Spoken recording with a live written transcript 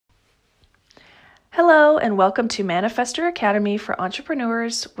Hello, and welcome to Manifestor Academy for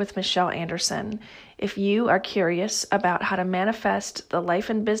Entrepreneurs with Michelle Anderson. If you are curious about how to manifest the life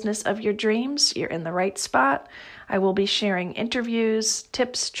and business of your dreams, you're in the right spot. I will be sharing interviews,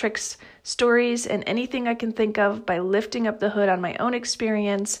 tips, tricks, stories, and anything I can think of by lifting up the hood on my own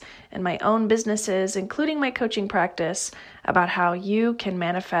experience and my own businesses, including my coaching practice, about how you can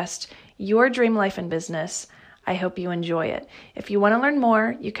manifest your dream life and business. I hope you enjoy it. If you want to learn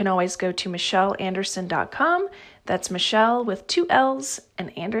more, you can always go to michelleanderson.com. That's Michelle with 2 L's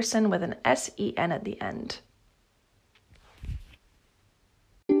and Anderson with an S-E-N at the end.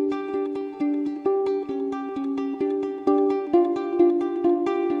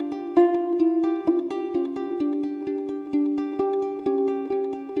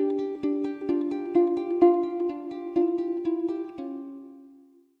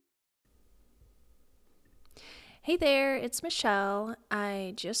 Hey there, it's Michelle.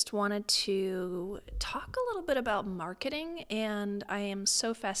 I just wanted to talk a little bit about marketing, and I am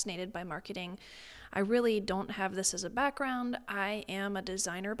so fascinated by marketing. I really don't have this as a background. I am a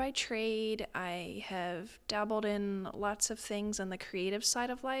designer by trade. I have dabbled in lots of things on the creative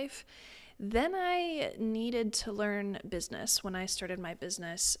side of life. Then I needed to learn business when I started my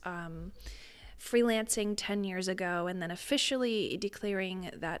business. Freelancing 10 years ago and then officially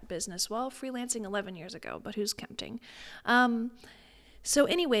declaring that business, well, freelancing 11 years ago, but who's counting? So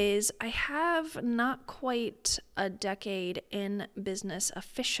anyways, I have not quite a decade in business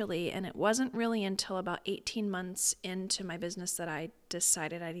officially, and it wasn't really until about 18 months into my business that I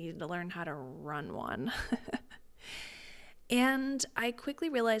decided I needed to learn how to run one. And I quickly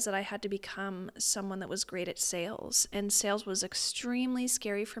realized that I had to become someone that was great at sales, and sales was extremely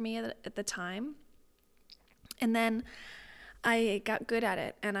scary for me at the time. And then I got good at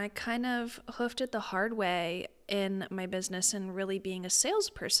it, and I kind of hoofed it the hard way in my business and really being a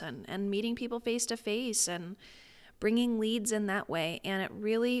salesperson and meeting people face to face and bringing leads in that way. And it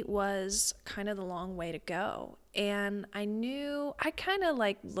really was kind of the long way to go. And I knew I kind of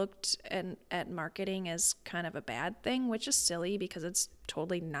looked at marketing as kind of a bad thing, which is silly because it's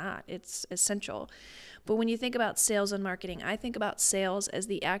totally not. It's essential. But when you think about sales and marketing, I think about sales as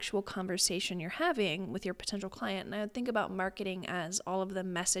the actual conversation you're having with your potential client. And I would think about marketing as all of the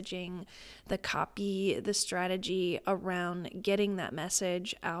messaging, the copy, the strategy around getting that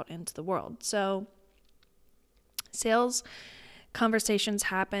message out into the world. So sales conversations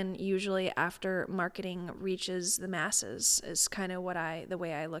happen usually after marketing reaches the masses is kind of the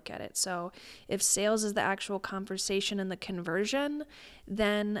way I look at it. So if sales is the actual conversation and the conversion,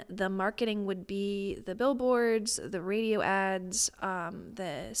 then the marketing would be the billboards, the radio ads,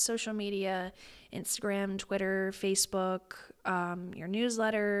 the social media, Instagram, Twitter, Facebook, your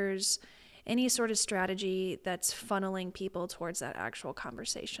newsletters, any sort of strategy that's funneling people towards that actual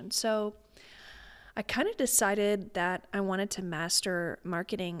conversation. So I kind of decided that I wanted to master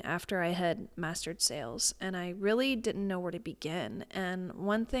marketing after I had mastered sales, and I really didn't know where to begin. And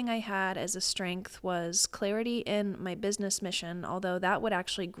one thing I had as a strength was clarity in my business mission, although that would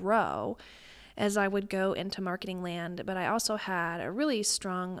actually grow as I would go into marketing land. But I also had a really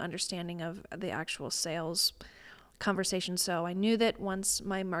strong understanding of the actual sales conversation. So I knew that once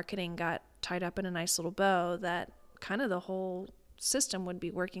my marketing got tied up in a nice little bow, that kind of the whole system would be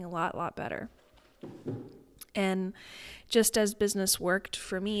working a lot better. And just as business worked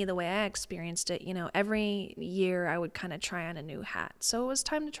for me, the way I experienced it, every year I would kind of try on a new hat. So it was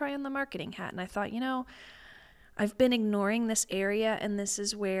time to try on the marketing hat. And I thought, I've been ignoring this area, and this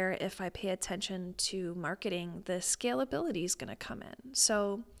is where, if I pay attention to marketing, the scalability is going to come in.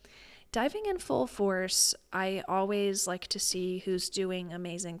 So diving in full force, I always like to see who's doing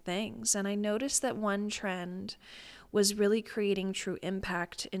amazing things. And I noticed that one trend was really creating true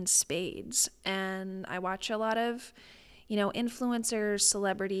impact in spades. And I watch a lot of, influencers,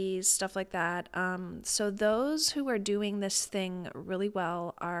 celebrities, stuff like that. So those who are doing this thing really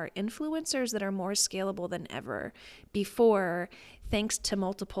well are influencers that are more scalable than ever before, thanks to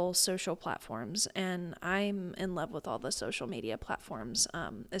multiple social platforms. And I'm in love with all the social media platforms,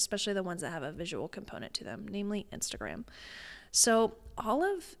 especially the ones that have a visual component to them, namely Instagram. So all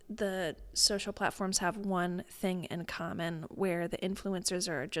of the social platforms have one thing in common where the influencers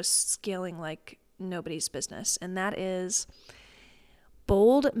are just scaling like nobody's business, and that is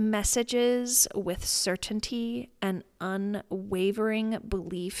bold messages with certainty and unwavering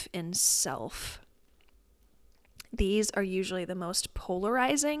belief in self. These are usually the most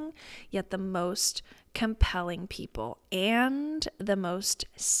polarizing, yet the most compelling people and the most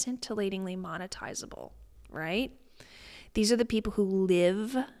scintillatingly monetizable, right? These are the people who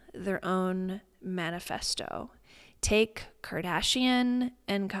live their own manifesto. Take Kardashian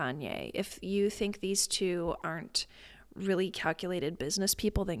and Kanye. If you think these two aren't really calculated business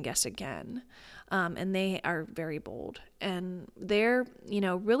people, then guess again. And they are very bold. And their,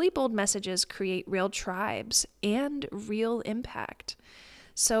 really bold messages create real tribes and real impact.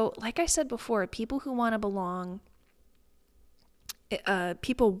 So, like I said before, people who want to belong,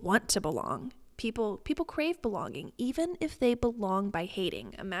 people want to belong. People crave belonging, even if they belong by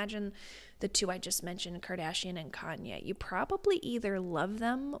hating. Imagine the two I just mentioned, Kardashian and Kanye. You probably either love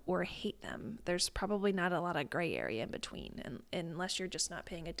them or hate them. There's probably not a lot of gray area in between, unless you're just not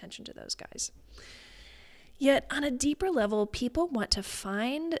paying attention to those guys. Yet, on a deeper level, people want to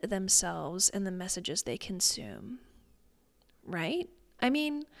find themselves in the messages they consume, right? I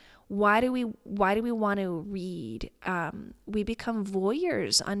mean, why do we want to read? We become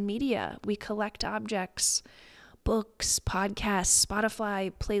voyeurs on media. We collect objects, books, podcasts,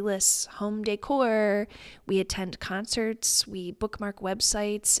 Spotify, playlists, home decor. We attend concerts. We bookmark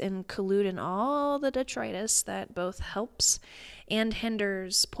websites and collude in all the detritus that both helps and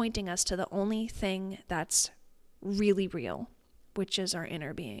hinders, pointing us to the only thing that's really real, which is our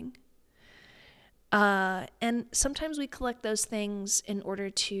inner being. And sometimes we collect those things in order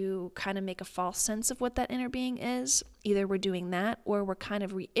to kind of make a false sense of what that inner being is. Either we're doing that or we're kind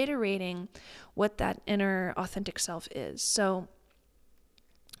of reiterating what that inner authentic self is. So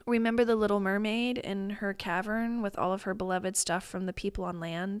remember the Little Mermaid in her cavern with all of her beloved stuff from the people on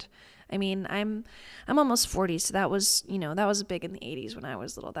land? I mean, I'm almost 40, so that was big in the 80s when I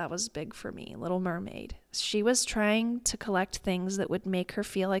was little. That was big for me, Little Mermaid. She was trying to collect things that would make her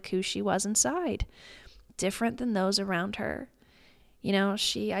feel like who she was inside, different than those around her.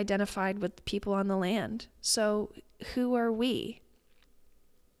 She identified with people on the land. So who are we?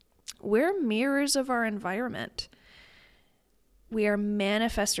 We're mirrors of our environment. We are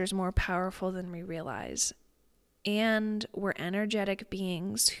manifestors more powerful than we realize. And we're energetic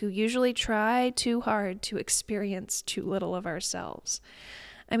beings who usually try too hard to experience too little of ourselves.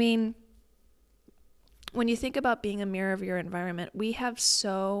 I mean, when you think about being a mirror of your environment, we have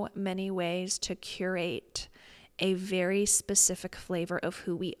so many ways to curate a very specific flavor of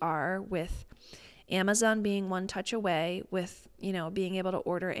who we are, with Amazon being one touch away, with, being able to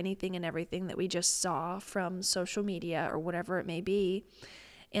order anything and everything that we just saw from social media or whatever it may be,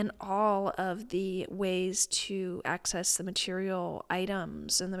 and all of the ways to access the material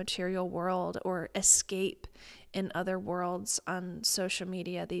items in the material world or escape in other worlds on social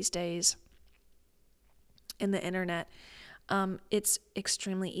media these days, in the internet. It's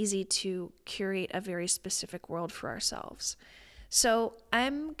extremely easy to curate a very specific world for ourselves. So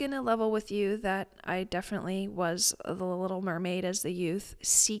I'm going to level with you that I definitely was the Little Mermaid as the youth,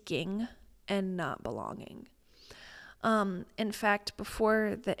 seeking and not belonging. In fact,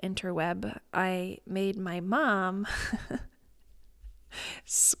 before the interweb, I made my mom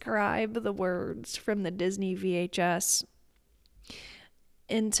scribe the words from the Disney VHS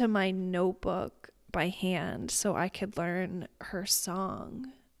into my notebook by hand so I could learn her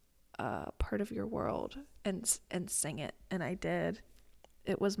song, Part of Your World, and sing it. And I did.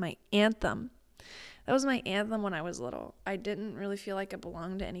 It was my anthem. That was my anthem when I was little. I didn't really feel like I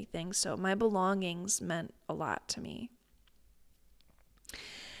belonged to anything, so my belongings meant a lot to me.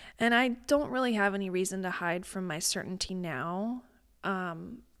 And I don't really have any reason to hide from my certainty now,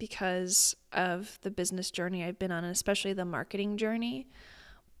 because of the business journey I've been on, and especially the marketing journey.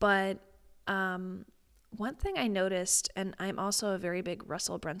 But one thing I noticed, and I'm also a very big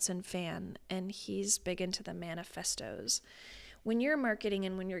Russell Brunson fan, and he's big into the manifestos. When you're marketing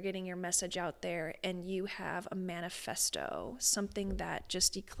and when you're getting your message out there and you have a manifesto, something that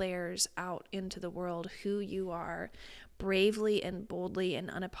just declares out into the world who you are, bravely and boldly and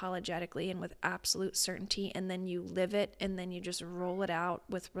unapologetically and with absolute certainty, and then you live it and then you just roll it out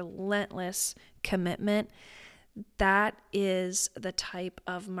with relentless commitment, that is the type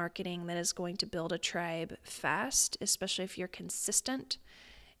of marketing that is going to build a tribe fast, especially if you're consistent.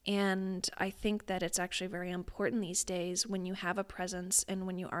 And I think that it's actually very important these days, when you have a presence and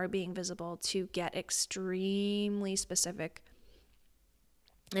when you are being visible, to get extremely specific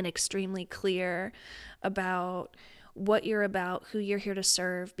and extremely clear about what you're about, who you're here to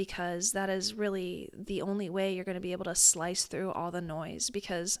serve, because that is really the only way you're going to be able to slice through all the noise.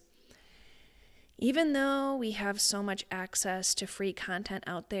 Because even though we have so much access to free content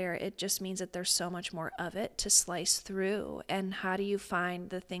out there, it just means that there's so much more of it to slice through. And how do you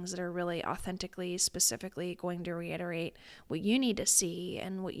find the things that are really authentically, specifically going to reiterate what you need to see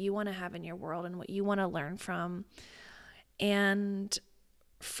and what you want to have in your world and what you want to learn from? And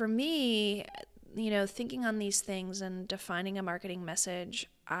for me, thinking on these things and defining a marketing message,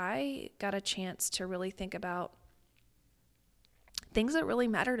 I got a chance to really think about things that really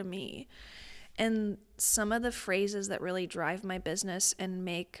matter to me. And some of the phrases that really drive my business and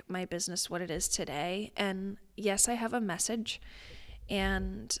make my business what it is today. And yes, I have a message,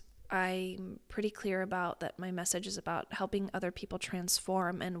 and I'm pretty clear about that. My message is about helping other people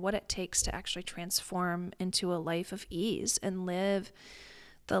transform and what it takes to actually transform into a life of ease and live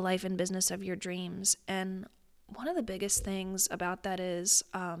the life and business of your dreams. And one of the biggest things about that is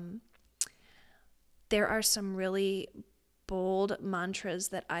there are some really bold mantras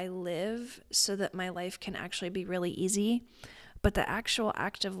that I live so that my life can actually be really easy. But the actual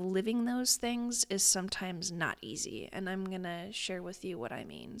act of living those things is sometimes not easy. And I'm going to share with you what I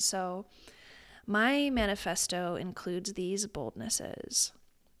mean. So my manifesto includes these boldnesses.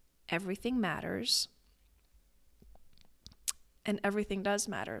 Everything matters. And everything does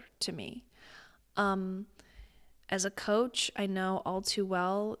matter to me. As a coach, I know all too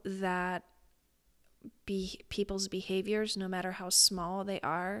well that people's behaviors, no matter how small they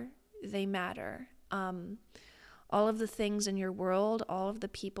are, they matter. All of the things in your world, all of the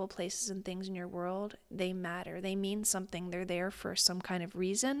people, places, and things in your world, they matter. They mean something. They're there for some kind of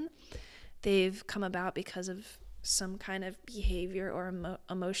reason. They've come about because of some kind of behavior or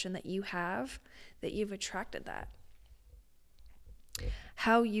emotion that you have, that you've attracted that.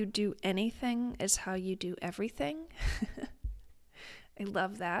 How you do anything is how you do everything. I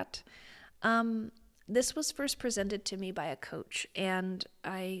love that. This was first presented to me by a coach, and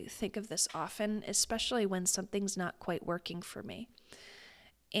I think of this often, especially when something's not quite working for me.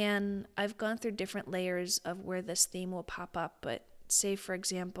 And I've gone through different layers of where this theme will pop up, but say, for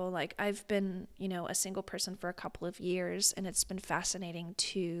example, like I've been, a single person for a couple of years, and it's been fascinating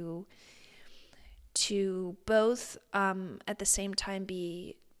to both at the same time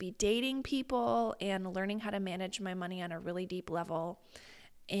be dating people and learning how to manage my money on a really deep level,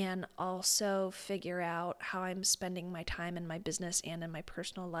 and also figure out how I'm spending my time in my business and in my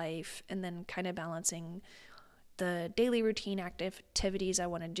personal life, and then kind of balancing the daily routine activities I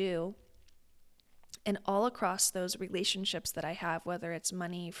want to do. And all across those relationships that I have, whether it's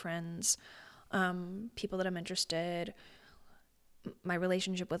money, friends, people that I'm interested, my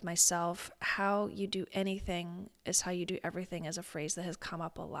relationship with myself, how you do anything is how you do everything is a phrase that has come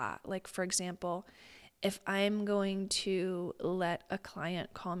up a lot. Like, for example, if I'm going to let a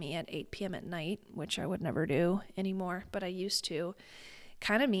client call me at 8 p.m. at night, which I would never do anymore, but I used to,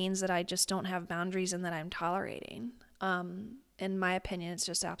 kind of means that I just don't have boundaries and that I'm tolerating. In my opinion, it's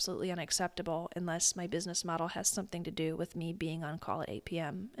just absolutely unacceptable unless my business model has something to do with me being on call at 8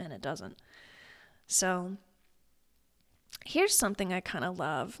 p.m., and it doesn't. So here's something I kind of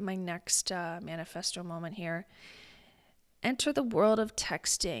love, my next manifesto moment here. Enter the world of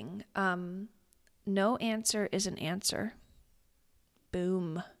texting. No answer is an answer.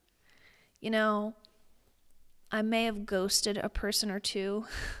 Boom. I may have ghosted a person or two,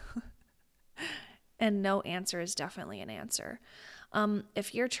 and no answer is definitely an answer.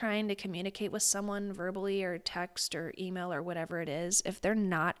 If you're trying to communicate with someone verbally or text or email or whatever it is, if they're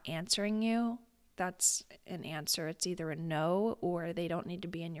not answering you, that's an answer. It's either a no or they don't need to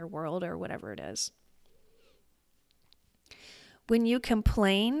be in your world or whatever it is. When you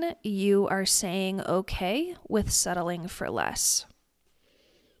complain, you are saying okay with settling for less.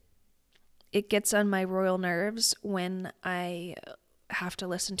 It gets on my royal nerves when I have to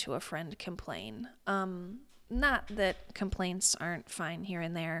listen to a friend complain. Not that complaints aren't fine here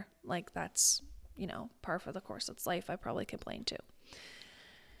and there. Like that's, par for the course. It's life. I probably complain too.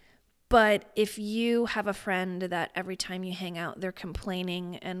 But if you have a friend that every time you hang out, they're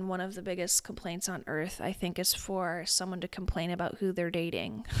complaining, and one of the biggest complaints on earth, I think, is for someone to complain about who they're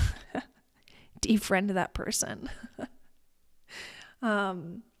dating. Defriend that person.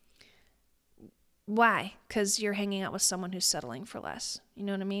 Why? Because you're hanging out with someone who's settling for less. You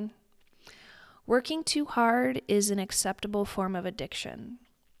know what I mean? Working too hard is an acceptable form of addiction.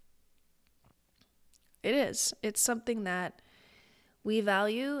 It is. It's something that we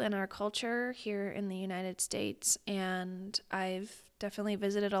value in our culture here in the United States, and I've definitely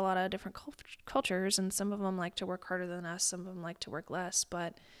visited a lot of different cultures, and some of them like to work harder than us, some of them like to work less,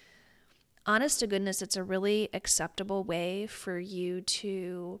 but honest to goodness, it's a really acceptable way for you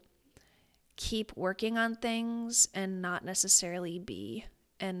to keep working on things and not necessarily be.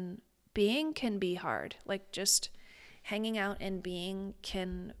 And being can be hard. Like just hanging out and being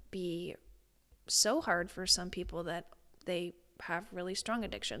can be so hard for some people that they have really strong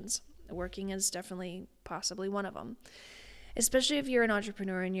addictions. Working is definitely possibly one of them. Especially if you're an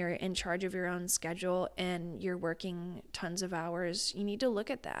entrepreneur and you're in charge of your own schedule and you're working tons of hours, you need to look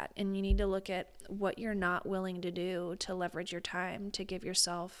at that, and you need to look at what you're not willing to do to leverage your time, to give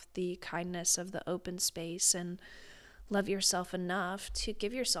yourself the kindness of the open space and love yourself enough to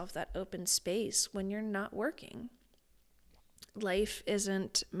give yourself that open space when you're not working. Life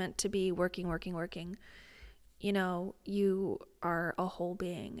isn't meant to be working, working, working. You know, you are a whole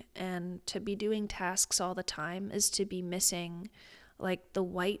being, and to be doing tasks all the time is to be missing like the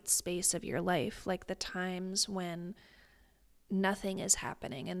white space of your life, like the times when nothing is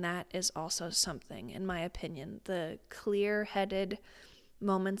happening. And that is also something, in my opinion, the clear-headed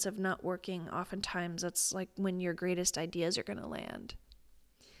moments of not working, oftentimes it's like when your greatest ideas are going to land.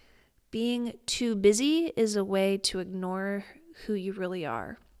 Being too busy is a way to ignore who you really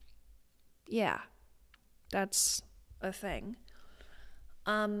are. Yeah, that's a thing.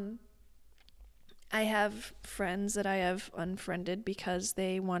 I have friends that I have unfriended because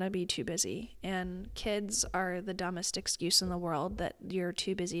they want to be too busy. And kids are the dumbest excuse in the world that you're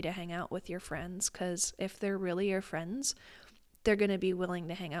too busy to hang out with your friends, because if they're really your friends, they're going to be willing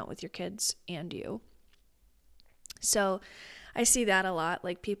to hang out with your kids and you. So I see that a lot.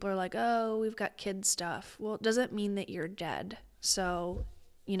 Like people are like, oh, we've got kid stuff. Well, it doesn't mean that you're dead. So,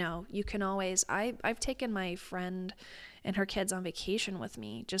 you know, you can always, I've taken my friend and her kids on vacation with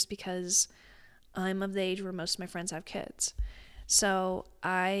me just because I'm of the age where most of my friends have kids. So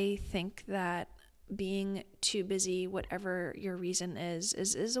I think that being too busy, whatever your reason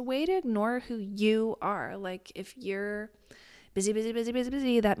is a way to ignore who you are. Like if you're busy,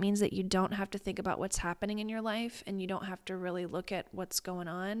 that means that you don't have to think about what's happening in your life, and you don't have to really look at what's going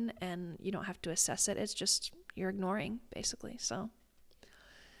on, and you don't have to assess it. It's just you're ignoring, basically. So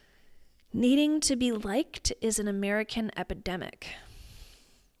needing to be liked is an American epidemic.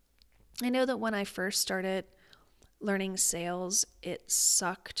 I know that when I first started learning sales, it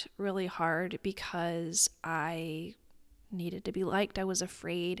sucked really hard because I needed to be liked. I was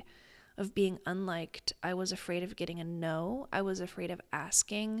afraid of being unliked. I was afraid of getting a no. I was afraid of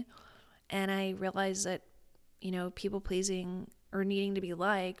asking. And I realized that, you know, people pleasing or needing to be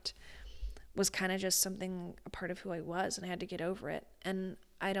liked was kind of just something, a part of who I was, and I had to get over it. And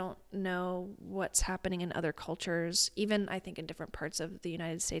I don't know what's happening in other cultures. Even I think in different parts of the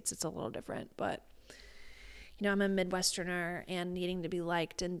United States, it's a little different. But, you know, I'm a Midwesterner, and needing to be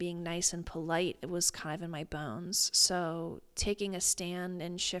liked and being nice and polite, it was kind of in my bones. So taking a stand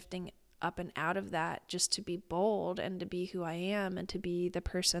and shifting up and out of that just to be bold and to be who I am and to be the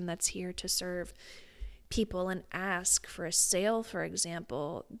person that's here to serve people and ask for a sale, for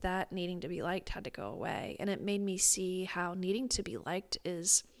example, that needing to be liked had to go away. And it made me see how needing to be liked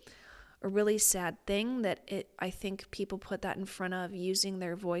is a really sad thing, that I think people put that in front of using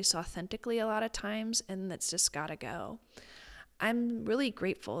their voice authentically a lot of times, and that's just gotta go. I'm really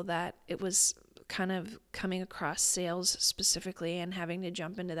grateful that it was kind of coming across sales specifically and having to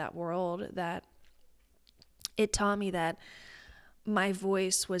jump into that world, that it taught me that my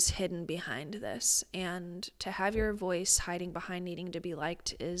voice was hidden behind this. And to have your voice hiding behind needing to be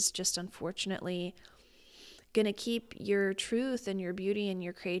liked is just unfortunately going to keep your truth and your beauty and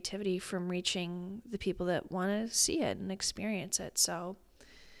your creativity from reaching the people that want to see it and experience it. So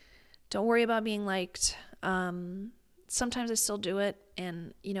don't worry about being liked. Sometimes I still do it,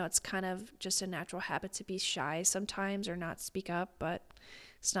 and, you know, it's kind of just a natural habit to be shy sometimes or not speak up, but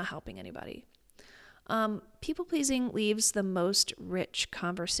it's not helping anybody. People pleasing leaves the most rich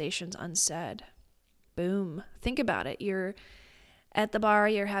conversations unsaid. Boom. Think about it. You're at the bar,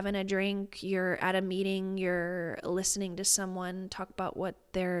 you're having a drink, you're at a meeting, you're listening to someone talk about what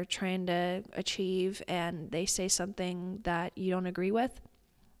they're trying to achieve, and they say something that you don't agree with.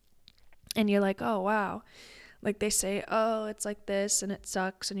 And you're like, oh, wow. Like they say, oh, it's like this and it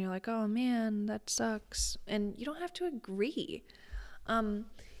sucks. And you're like, oh man, that sucks. And you don't have to agree.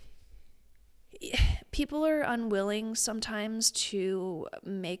 People are unwilling sometimes to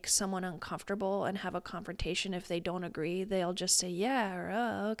make someone uncomfortable and have a confrontation. If they don't agree, they'll just say, yeah,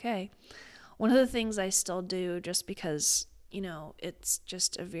 or okay. One of the things I still do, just because, you know, it's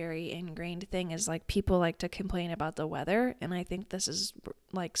just a very ingrained thing, is like people like to complain about the weather. And I think this is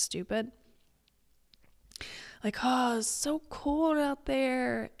like stupid. Like, oh, it's so cold out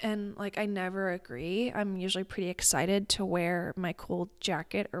there. And like, I never agree. I'm usually pretty excited to wear my cool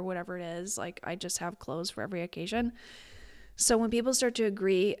jacket or whatever it is. Like, I just have clothes for every occasion. So when people start to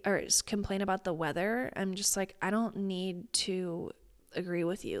agree or complain about the weather, I'm just like, I don't need to agree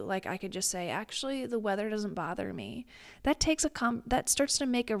with you. Like, I could just say, actually, the weather doesn't bother me. That takes that starts to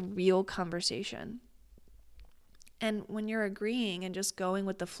make a real conversation. And when you're agreeing and just going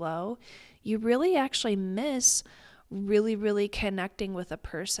with the flow, you really actually miss really, really connecting with a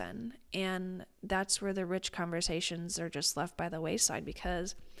person. And that's where the rich conversations are just left by the wayside,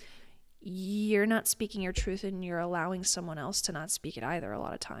 because you're not speaking your truth and you're allowing someone else to not speak it either a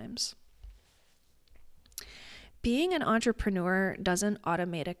lot of times. being an entrepreneur doesn't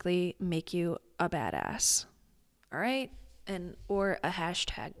automatically make you a badass. All right? Or a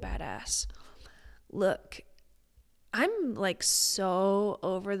hashtag badass. Look, I'm like so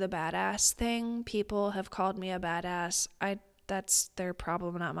over the badass thing. People have called me a badass. That's their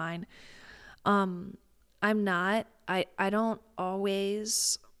problem, not mine. I'm not. I don't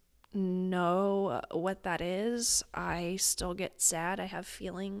always know what that is. I still get sad. I have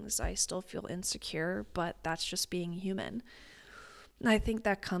feelings. I still feel insecure, but that's just being human. I think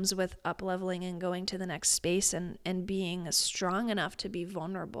that comes with up leveling and going to the next space and being strong enough to be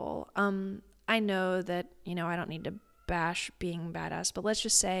vulnerable. I know that, I don't need to bash being badass, but let's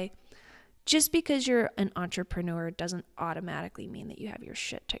just say just because you're an entrepreneur doesn't automatically mean that you have your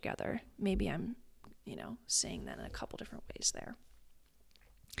shit together. Maybe I'm, saying that in a couple different ways there.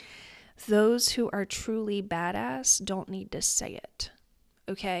 Those who are truly badass don't need to say it.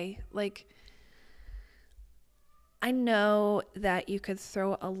 Okay? Like, I know that you could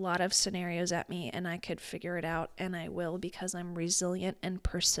throw a lot of scenarios at me and I could figure it out, and I will, because I'm resilient and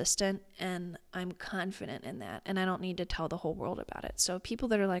persistent and I'm confident in that, and I don't need to tell the whole world about it. So people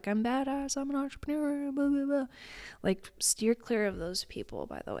that are like, I'm badass, I'm an entrepreneur, blah, blah, blah, like, steer clear of those people,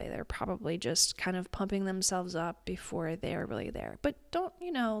 by the way. They're probably just kind of pumping themselves up before they are really there. But don't,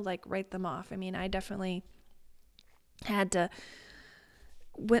 write them off. I mean, I definitely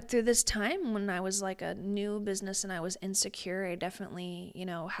went through this time when I was like a new business and I was insecure. I definitely,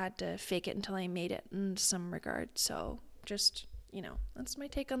 had to fake it until I made it in some regard. So just, that's my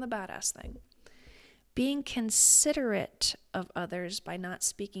take on the badass thing. Being considerate of others by not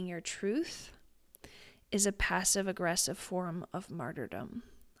speaking your truth is a passive aggressive form of martyrdom.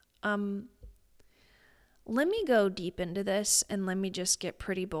 Let me go deep into this and let me just get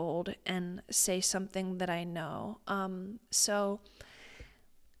pretty bold and say something that I know. So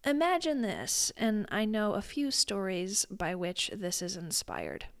imagine this, and I know a few stories by which this is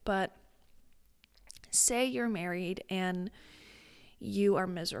inspired, but say you're married and you are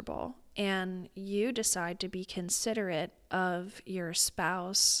miserable and you decide to be considerate of your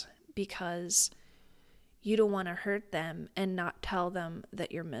spouse because you don't want to hurt them and not tell them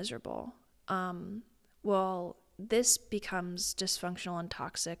that you're miserable. Well, this becomes dysfunctional and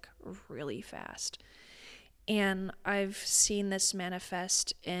toxic really fast. And I've seen this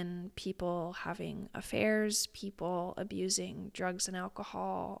manifest in people having affairs, people abusing drugs and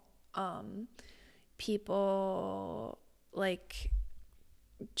alcohol, people like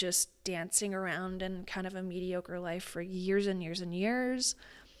just dancing around in kind of a mediocre life for years and years and years,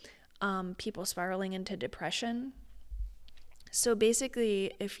 people spiraling into depression. So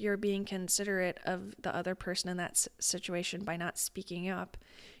basically, if you're being considerate of the other person in that situation by not speaking up,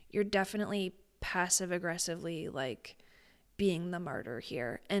 you're definitely passive aggressively like being the martyr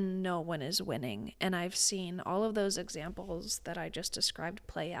here, and no one is winning. And I've seen all of those examples that I just described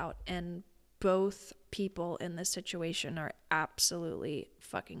play out, and both people in this situation are absolutely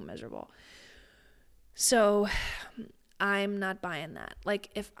fucking miserable. So I'm not buying that.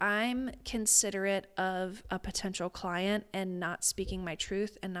 Like, if I'm considerate of a potential client and not speaking my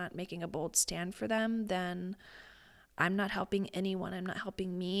truth and not making a bold stand for them, then I'm not helping anyone. I'm not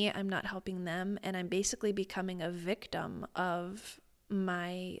helping me. I'm not helping them. And I'm basically becoming a victim of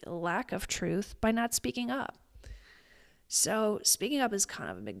my lack of truth by not speaking up. So speaking up is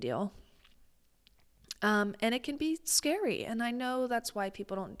kind of a big deal. And it can be scary. And I know that's why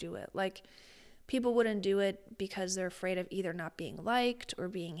people don't do it. Like, people wouldn't do it because they're afraid of either not being liked or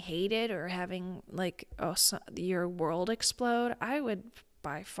being hated or having your world explode. I would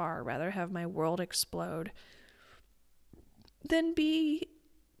by far rather have my world explode than be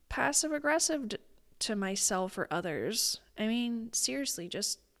passive aggressive to myself or others. I mean, seriously,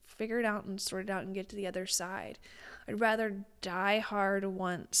 just figure it out and sort it out and get to the other side. I'd rather die hard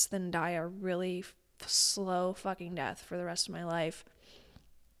once than die a really slow fucking death for the rest of my life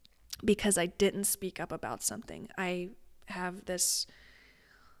because I didn't speak up about something. I have this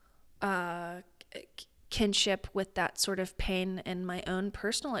kinship with that sort of pain in my own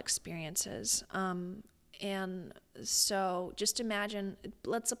personal experiences. And so just imagine,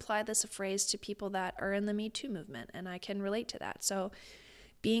 let's apply this phrase to people that are in the Me Too movement, and I can relate to that. So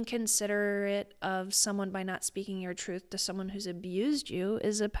being considerate of someone by not speaking your truth to someone who's abused you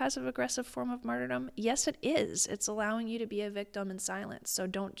is a passive-aggressive form of martyrdom. Yes, it is. It's allowing you to be a victim in silence, so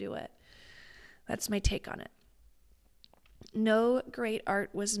don't do it. That's my take on it. No great art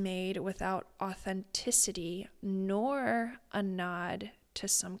was made without authenticity, nor a nod to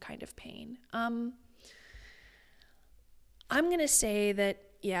some kind of pain. I'm going to say that,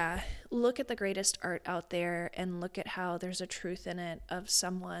 look at the greatest art out there and look at how there's a truth in it of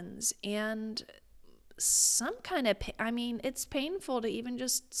someone's, and some kind of, it's painful to even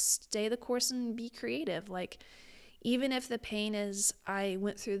just stay the course and be creative. Like, even if the pain is, I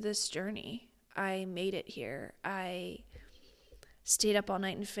went through this journey, I made it here, I stayed up all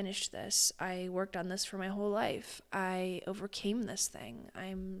night and finished this, I worked on this for my whole life, I overcame this thing,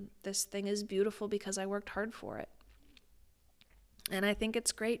 this thing is beautiful because I worked hard for it. And I think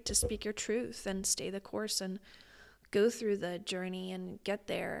it's great to speak your truth and stay the course and go through the journey and get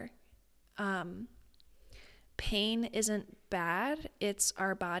there. Pain isn't bad. It's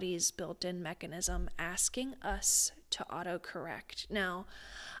our body's built-in mechanism asking us to autocorrect. Now,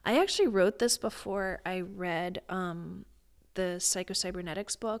 I actually wrote this before I read the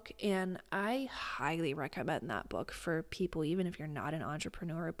Psycho-Cybernetics book, and I highly recommend that book for people, even if you're not an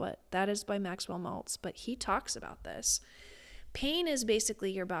entrepreneur, but that is by Maxwell Maltz. But he talks about this. Pain is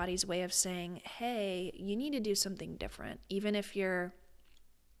basically your body's way of saying, hey, you need to do something different. Even if you're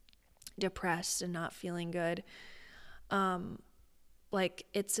depressed and not feeling good, like,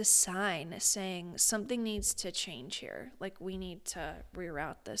 it's a sign saying something needs to change here. Like, we need to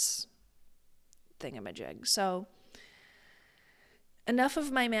reroute this thingamajig. So enough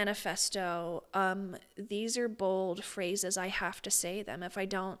of my manifesto. These are bold phrases. I have to say them. If I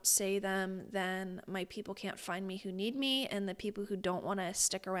don't say them, then my people can't find me who need me, and the people who don't want to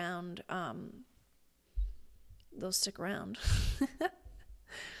stick around, they'll stick around.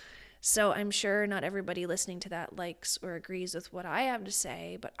 So I'm sure not everybody listening to that likes or agrees with what I have to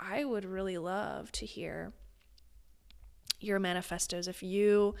say, but I would really love to hear your manifestos. If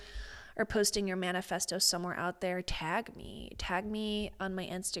you are posting your manifesto somewhere out there, tag me on my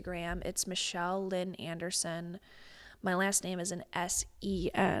Instagram. It's Michelle Lynn Anderson. My last name is an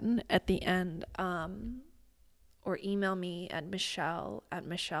S-E-N at the end. Or email me at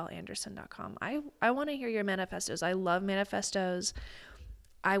michelle@michelleanderson.com. I want to hear your manifestos. I love manifestos.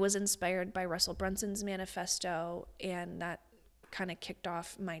 I was inspired by Russell Brunson's manifesto, and that kind of kicked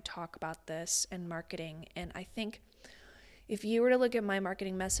off my talk about this and marketing. And I think if you were to look at my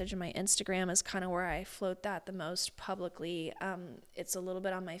marketing message, and my Instagram is kind of where I float that the most publicly. It's a little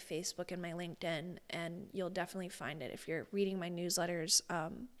bit on my Facebook and my LinkedIn, and you'll definitely find it. If you're reading my newsletters,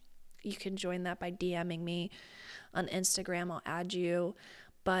 you can join that by DMing me on Instagram. I'll add you.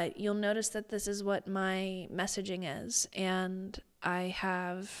 But you'll notice that this is what my messaging is. And I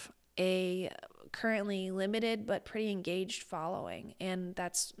have a currently limited but pretty engaged following, and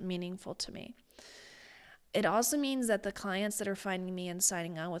that's meaningful to me. It also means that the clients that are finding me and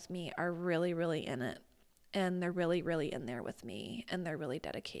signing on with me are really, really in it, and they're really, really in there with me, and they're really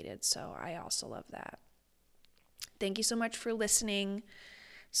dedicated. So I also love that. Thank you so much for listening.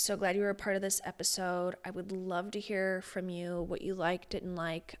 So glad you were a part of this episode. I would love to hear from you, what you like, didn't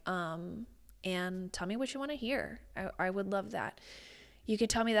like, and tell me what you want to hear. I would love that. You can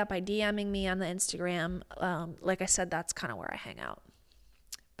tell me that by DMing me on the Instagram. Like I said, that's kind of where I hang out.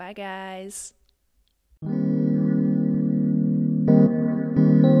 Bye, guys.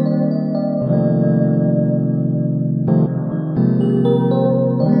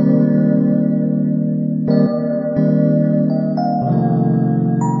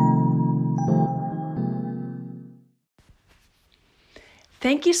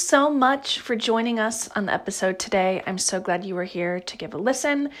 Thank you so much for joining us on the episode today. I'm so glad you were here to give a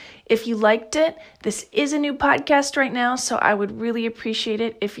listen. If you liked it, this is a new podcast right now, so I would really appreciate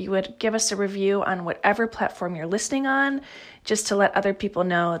it if you would give us a review on whatever platform you're listening on, just to let other people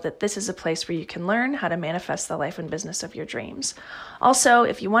know that this is a place where you can learn how to manifest the life and business of your dreams. Also,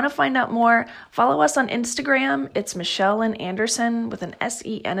 if you want to find out more, follow us on Instagram. It's Michelle Lynn Anderson with an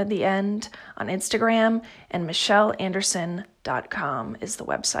S-E-N at the end on Instagram, and michelleanderson.com is the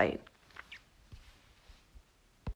website.